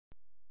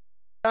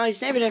Guys,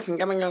 David here from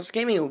Gammaghast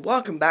Gaming and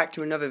welcome back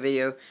to another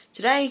video.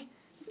 Today,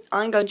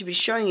 I'm going to be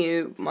showing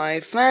you my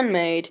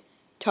fan-made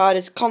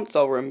TARDIS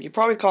console room. You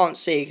probably can't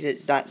see because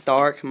it's that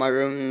dark in my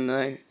room,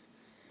 and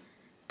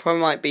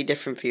probably might be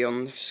different for you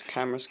on this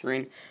camera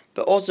screen.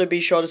 But also be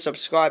sure to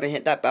subscribe and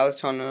hit that bell to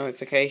turn on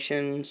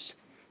notifications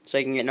so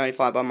you can get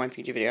notified by my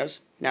future videos.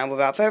 Now,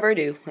 without further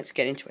ado, let's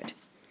get into it.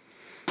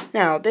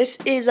 Now, this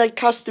is a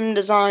custom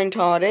designed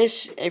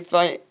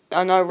TARDIS.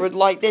 And I would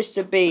like this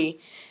to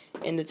be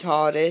in the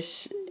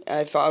TARDIS.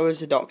 If I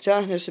was a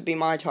doctor, this would be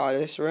my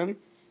TARDIS room.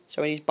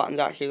 So these buttons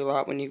actually go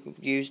out when you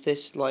use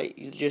this, like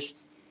you just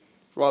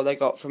they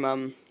got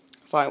from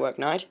Firework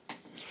Night.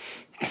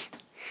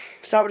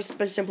 Start with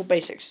the simple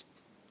basics.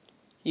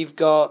 You've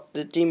got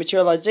the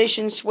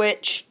dematerialization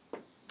switch.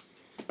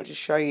 I'll just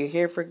show you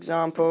here, for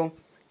example.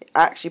 It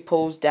actually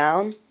pulls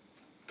down.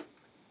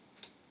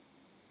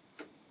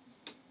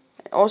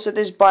 Also,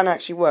 this button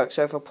actually works.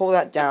 So if I pull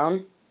that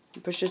down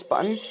and push this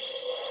button,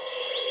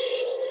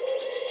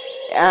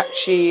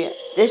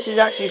 this is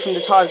actually from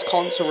the TARDIS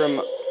console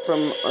room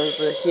from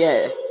over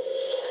here.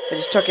 I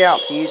just took it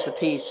out to use the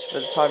piece for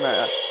the time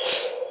motor.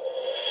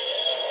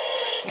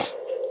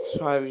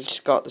 So I've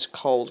just got this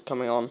cold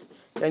coming on.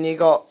 Then you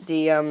got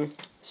the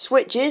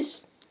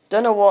switches.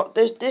 Don't know what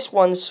this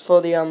one's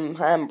for the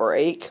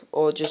handbrake,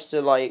 or just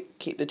to like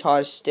keep the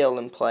TARDIS still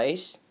in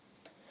place.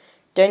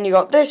 Then you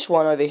got this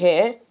one over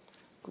here,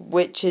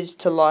 which is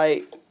to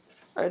like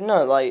I don't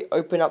know, like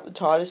open up the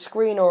TARDIS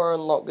screen or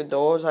unlock the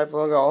doors. I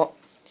forgot.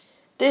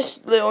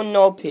 This little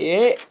knob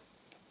here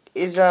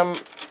is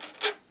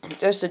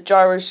just a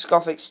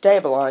gyroscopic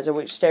stabilizer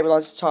which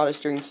stabilizes the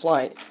TARDIS during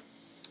flight.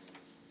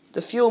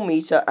 The fuel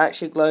meter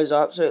actually glows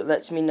up, so it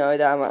lets me know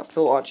that I'm at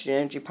full oxygen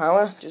energy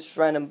power. Just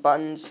random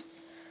buttons.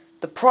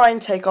 The prime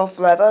takeoff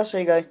lever, so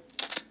you go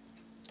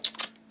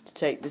to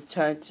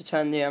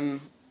turn the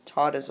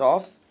TARDIS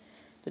off.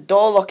 The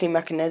door locking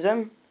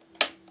mechanism.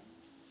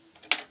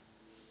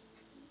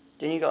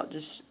 Then you got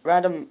just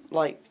random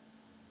like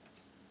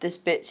this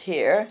bit's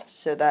here,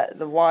 so that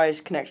the wires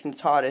connect from the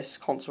TARDIS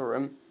console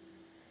room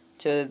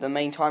to the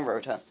main time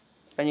rotor.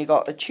 Then you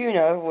got a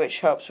tuner which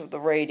helps with the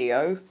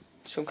radio,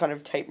 some kind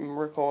of tape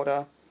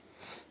recorder.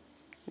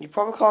 You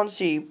probably can't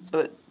see,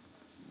 but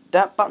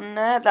that button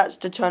there, that's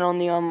to turn on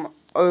the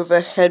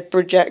overhead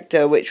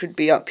projector, which would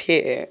be up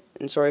here.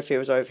 And sorry if it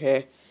was over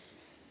here.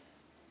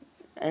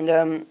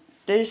 And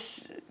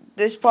this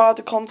part of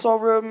the console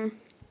room,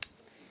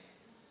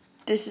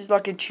 this is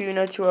like a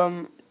tuner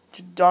to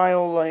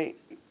dial like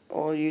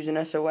or use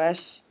an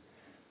SOS.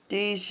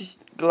 These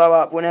just glow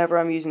up whenever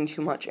I'm using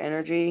too much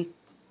energy,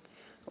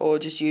 or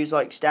just use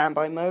like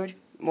standby mode.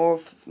 More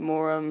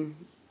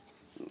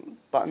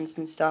buttons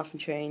and stuff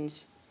and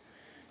chains.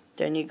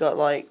 Then you got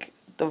like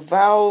the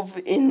valve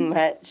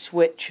inlet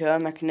switcher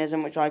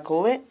mechanism, which I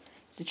call it,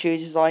 to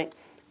choose like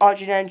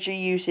oxygen energy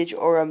usage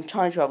or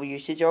time travel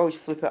usage. I always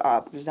flip it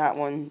up because that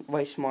one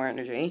wastes more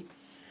energy.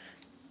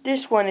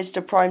 This one is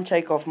to prime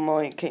takeoff,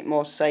 make it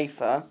more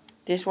safer.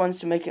 This one's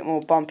to make it more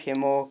bumpy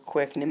and more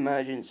quick in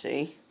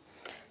emergency.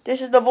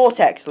 This is the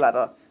vortex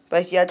lever.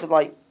 Basically, you have to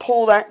like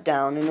pull that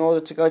down in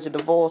order to go to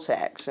the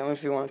vortex, and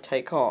if you want to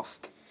take off.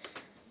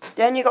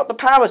 Then you got the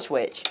power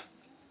switch.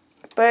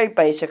 Very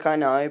basic, I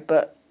know,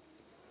 but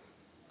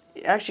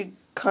it actually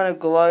kind of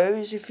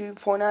glows if you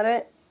point at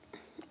it.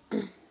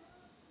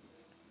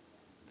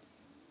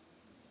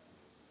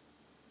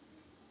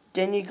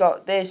 Then you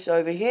got this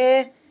over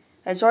here.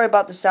 And sorry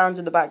about the sounds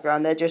in the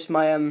background. They're just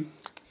my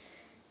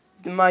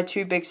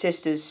two big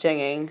sisters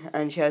singing,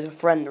 and she has a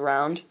friend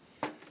around.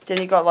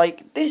 Then you got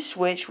like this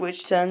switch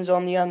which turns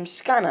on the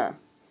scanner,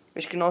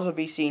 which can also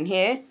be seen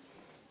here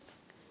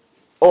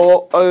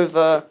or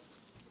over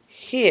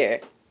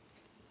here.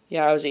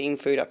 Yeah, I was eating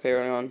food up here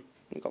earlier on.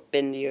 We've got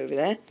Bindi over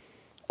there.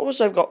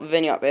 Also I've got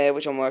Vinny up here,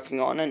 which I'm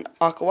working on, and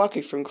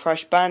Akawaku from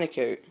Crash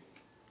Bandicoot.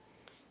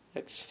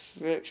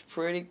 Looks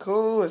pretty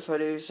cool if I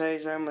do say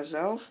so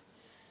myself.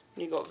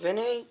 You got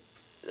Vinny,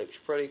 looks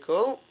pretty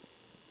cool.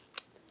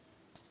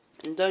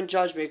 And don't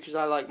judge me because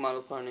I like My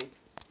Little Pony.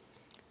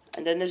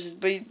 And then this is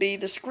be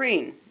the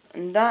screen,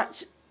 and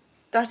that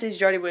is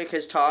Jodie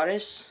Whittaker's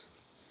TARDIS.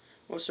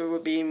 Also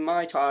would be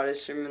my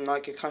TARDIS from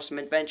like a custom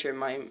adventure in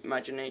my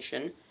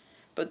imagination.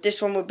 But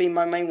this one would be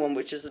my main one,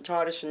 which is the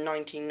TARDIS from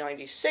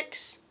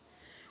 1996.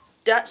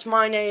 That's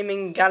my name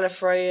in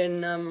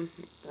Gallifreyan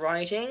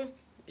writing,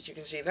 as you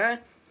can see there.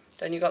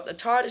 Then you got the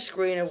TARDIS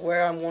screen of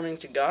where I'm wanting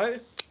to go.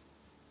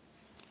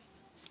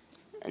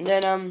 And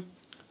then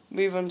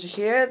move on to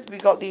here, we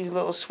got these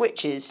little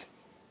switches.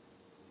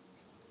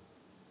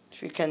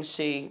 If you can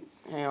see,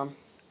 hang on.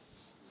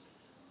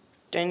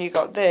 Then you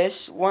got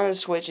this, one of the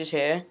switches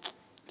here.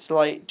 It's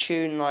like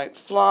tune like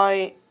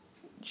fly,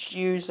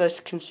 use less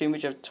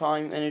consumage of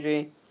time,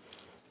 energy.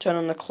 Turn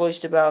on the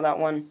cloister bell, that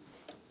one.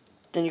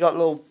 Then you got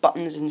little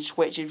buttons and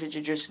switches, which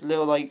are just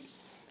little like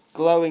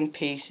glowing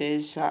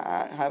pieces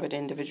that have an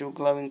individual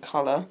glowing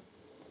colour.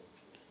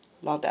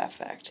 Love that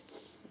effect.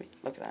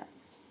 Look at that.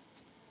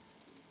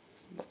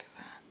 Look at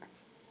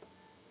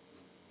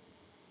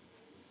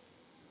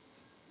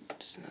that.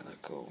 Just another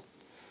cool.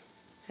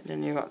 And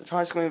then you got the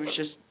TARDIS screen, which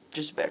is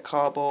just a bit of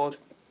cardboard.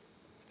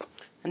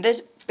 And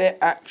this bit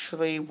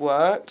actually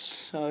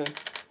works. So,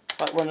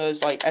 like one of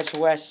those like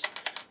SOS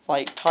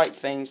like type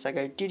things that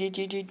go doo doo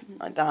doo doo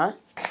like that.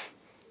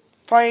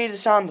 Probably need the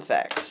sound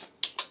effects.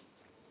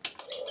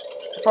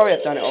 I probably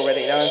have done it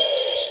already though.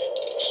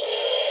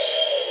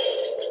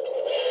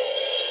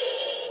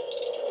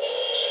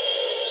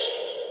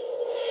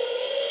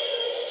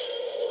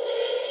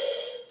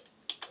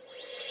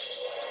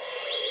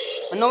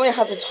 I normally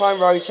have the time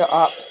rotor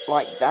up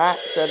like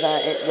that so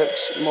that it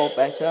looks more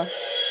better.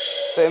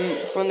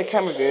 But from the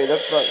camera view it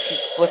looks like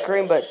it's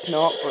flickering, but it's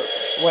not. But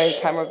the way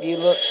camera view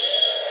looks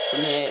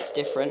from here, it's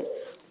different.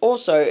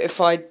 Also,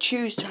 if I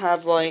choose to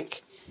have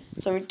like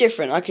something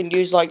different, I can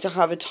use like to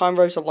have a time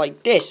rotor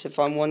like this if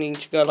I'm wanting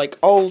to go like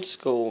old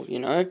school, you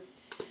know.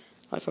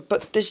 If I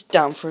put this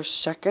down for a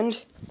second,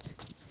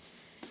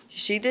 you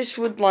see this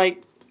would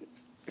like,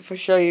 if I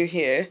show you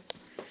here,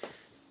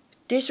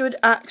 this would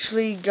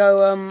actually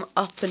go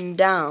up and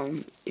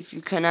down, if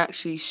you can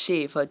actually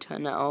see if I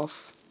turn that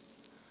off.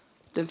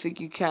 Don't think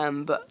you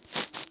can, but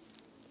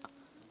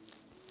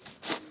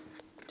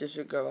this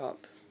would go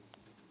up.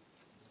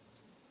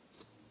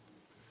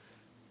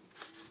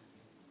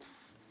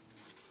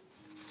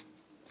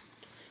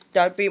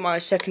 That would be my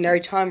secondary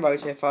time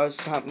rotor if I was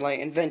to have like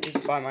invented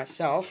it by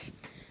myself.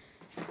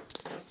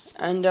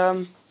 And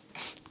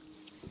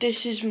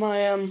this is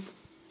my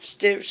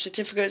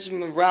certificates and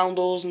my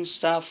roundels and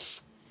stuff.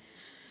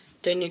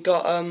 Then you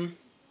got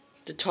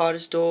the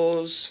TARDIS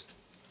doors.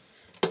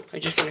 I'm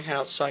just gonna head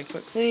outside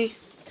quickly.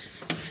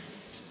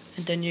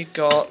 And then you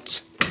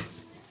got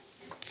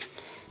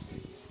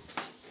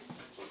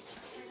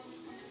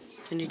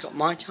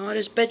my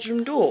TARDIS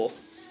bedroom door,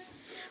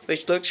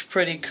 which looks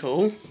pretty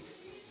cool.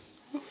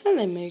 Oh,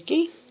 hello,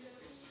 Moogie.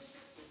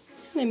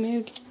 Hello,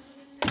 Moogie.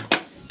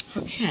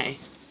 Okay.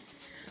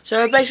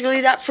 So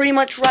basically that pretty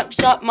much wraps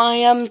up my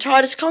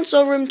TARDIS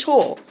console room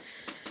tour.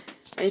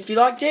 And if you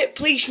liked it,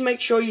 please make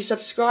sure you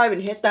subscribe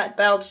and hit that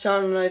bell to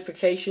turn on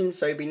notifications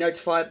so you'll be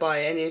notified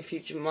by any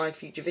of my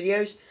future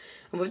videos.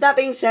 And with that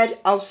being said,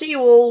 I'll see you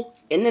all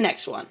in the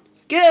next one.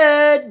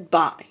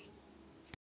 Goodbye.